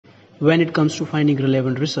When it comes to finding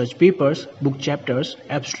relevant research papers, book chapters,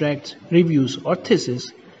 abstracts, reviews, or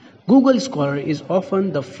theses, Google Scholar is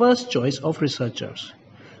often the first choice of researchers.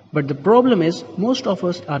 But the problem is, most of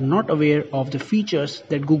us are not aware of the features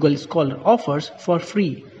that Google Scholar offers for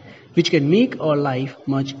free, which can make our life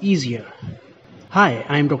much easier. Hi,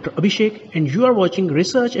 I am Dr. Abhishek and you are watching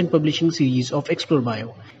Research and Publishing series of Explore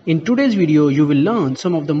Bio. In today's video, you will learn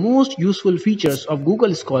some of the most useful features of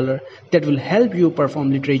Google Scholar that will help you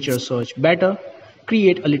perform literature search better,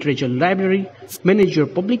 create a literature library, manage your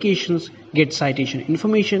publications, get citation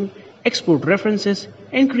information, export references,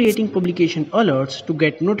 and creating publication alerts to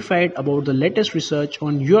get notified about the latest research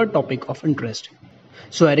on your topic of interest.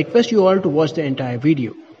 So I request you all to watch the entire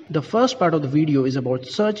video. The first part of the video is about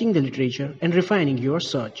searching the literature and refining your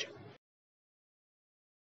search.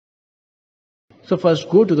 So first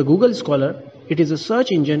go to the Google Scholar. It is a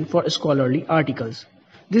search engine for scholarly articles.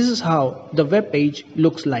 This is how the web page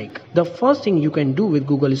looks like. The first thing you can do with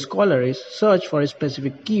Google Scholar is search for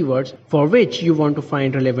specific keywords for which you want to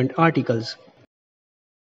find relevant articles.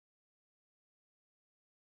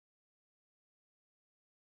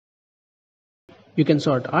 You can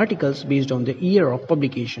sort articles based on the year of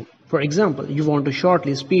publication. For example, you want to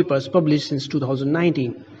shortlist papers published since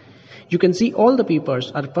 2019. You can see all the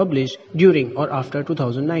papers are published during or after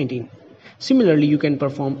 2019. Similarly, you can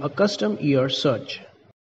perform a custom year search.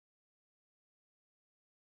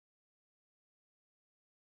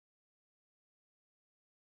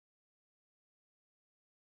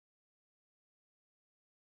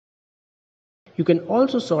 You can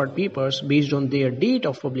also sort papers based on their date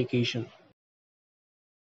of publication.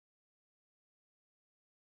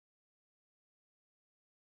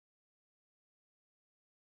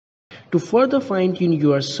 To further fine-tune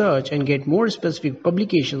your search and get more specific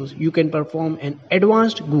publications, you can perform an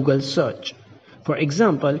advanced Google search. For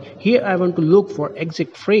example, here I want to look for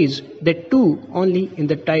exact phrase, that too only in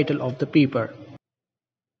the title of the paper.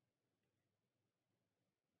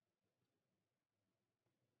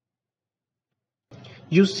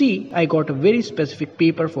 You see, I got a very specific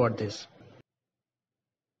paper for this.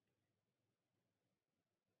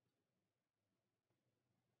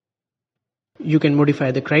 You can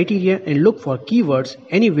modify the criteria and look for keywords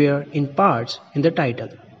anywhere in parts in the title.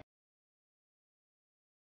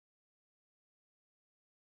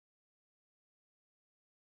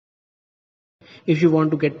 If you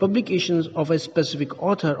want to get publications of a specific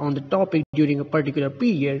author on the topic during a particular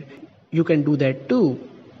period, you can do that too.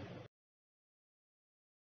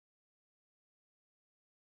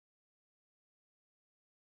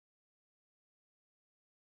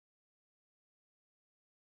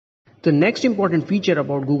 The next important feature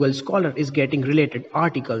about Google Scholar is getting related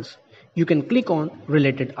articles. You can click on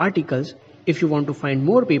related articles if you want to find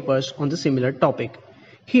more papers on the similar topic.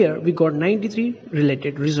 Here we got 93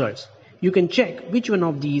 related results. You can check which one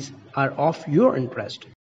of these are of your interest.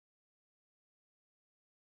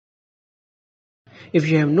 If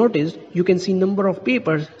you have noticed, you can see number of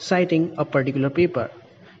papers citing a particular paper.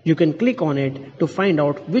 You can click on it to find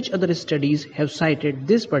out which other studies have cited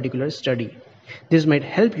this particular study. This might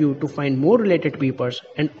help you to find more related papers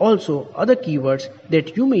and also other keywords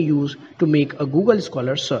that you may use to make a Google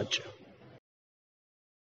Scholar search.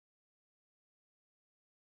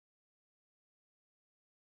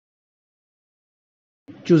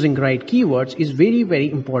 Choosing right keywords is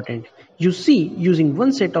very important. You see, using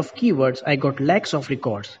one set of keywords I got lakhs of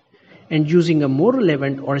records, and using a more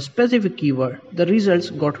relevant or specific keyword the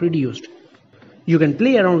results got reduced. You can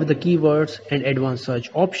play around with the keywords and advanced search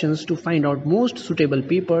options to find out most suitable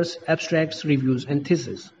papers, abstracts, reviews, and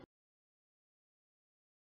theses.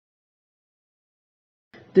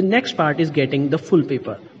 The next part is getting the full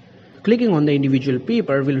paper. Clicking on the individual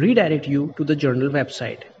paper will redirect you to the journal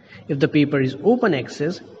website. If the paper is open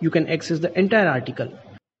access, you can access the entire article.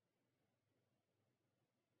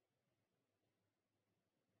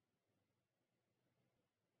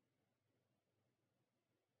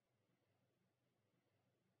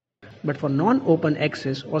 But for non-open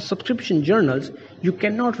access or subscription journals, you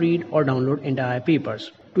cannot read or download entire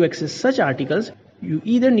papers. To access such articles, you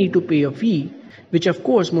either need to pay a fee, which of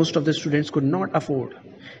course most of the students could not afford.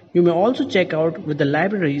 You may also check out with the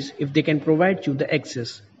libraries if they can provide you the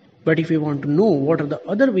access. But if you want to know what are the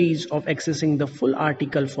other ways of accessing the full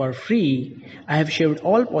article for free, I have shared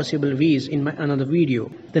all possible ways in my another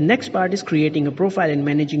video. The next part is creating a profile and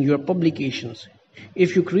managing your publications.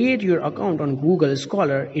 If you create your account on Google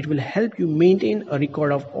Scholar, it will help you maintain a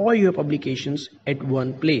record of all your publications at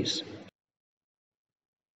one place.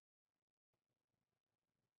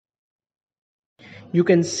 You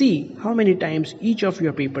can see how many times each of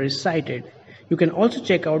your paper is cited. You can also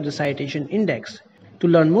check out the citation index. To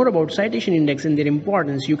learn more about citation index and their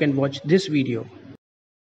importance, you can watch this video.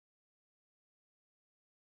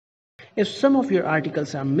 If some of your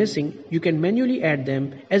articles are missing, you can manually add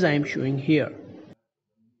them as I am showing here.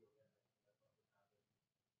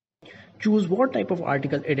 Choose what type of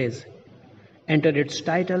article it is. Enter its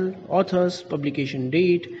title, authors, publication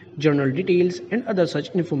date, journal details, and other such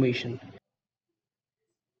information.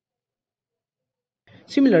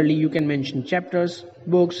 Similarly, you can mention chapters,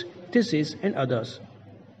 books, theses, and others.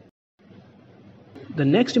 The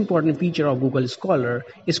next important feature of Google Scholar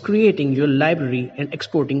is creating your library and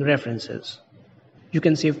exporting references. You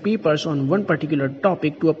can save papers on one particular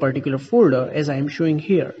topic to a particular folder as I am showing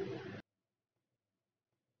here.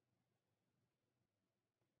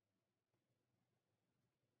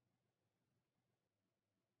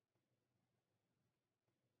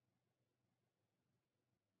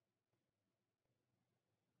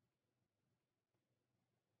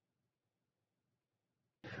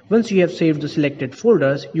 Once you have saved the selected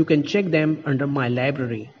folders, you can check them under My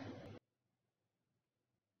Library.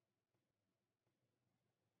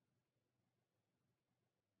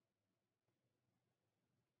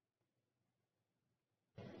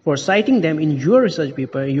 For citing them in your research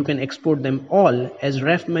paper, you can export them all as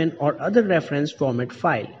RefMan or other reference format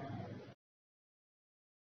file.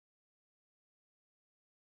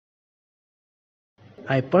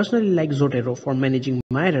 I personally like Zotero for managing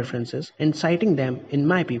my references and citing them in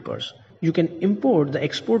my papers. You can import the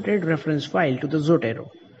exported reference file to the Zotero.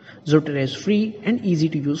 Zotero is free and easy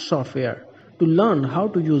to use software. To learn how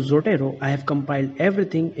to use Zotero, I have compiled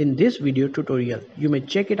everything in this video tutorial. You may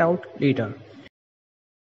check it out later.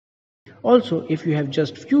 Also, if you have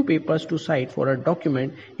just few papers to cite for a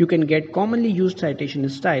document, you can get commonly used citation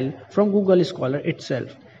style from Google Scholar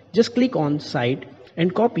itself. Just click on Cite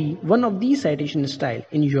and copy one of these citation style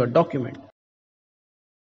in your document.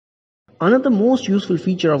 Another most useful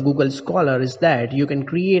feature of Google Scholar is that you can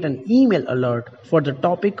create an email alert for the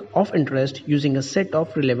topic of interest using a set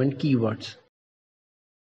of relevant keywords.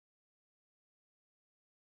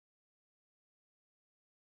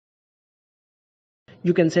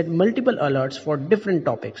 You can set multiple alerts for different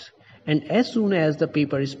topics, and as soon as the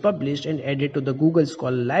paper is published and added to the Google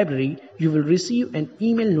Scholar library, you will receive an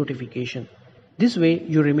email notification. This way,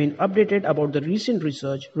 you remain updated about the recent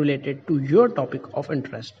research related to your topic of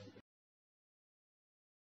interest.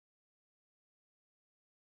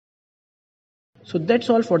 So that's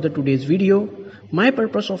all for the today's video. My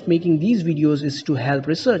purpose of making these videos is to help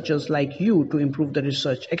researchers like you to improve the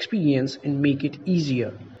research experience and make it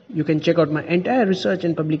easier. You can check out my entire research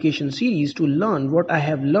and publication series to learn what I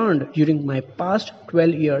have learned during my past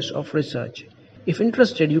 12 years of research. If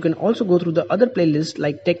interested, you can also go through the other playlists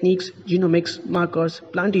like techniques, genomics, markers,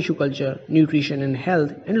 plant tissue culture, nutrition and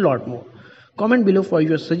health, and a lot more. Comment below for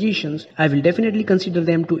your suggestions. I will definitely consider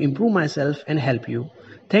them to improve myself and help you.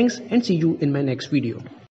 Thanks and see you in my next video.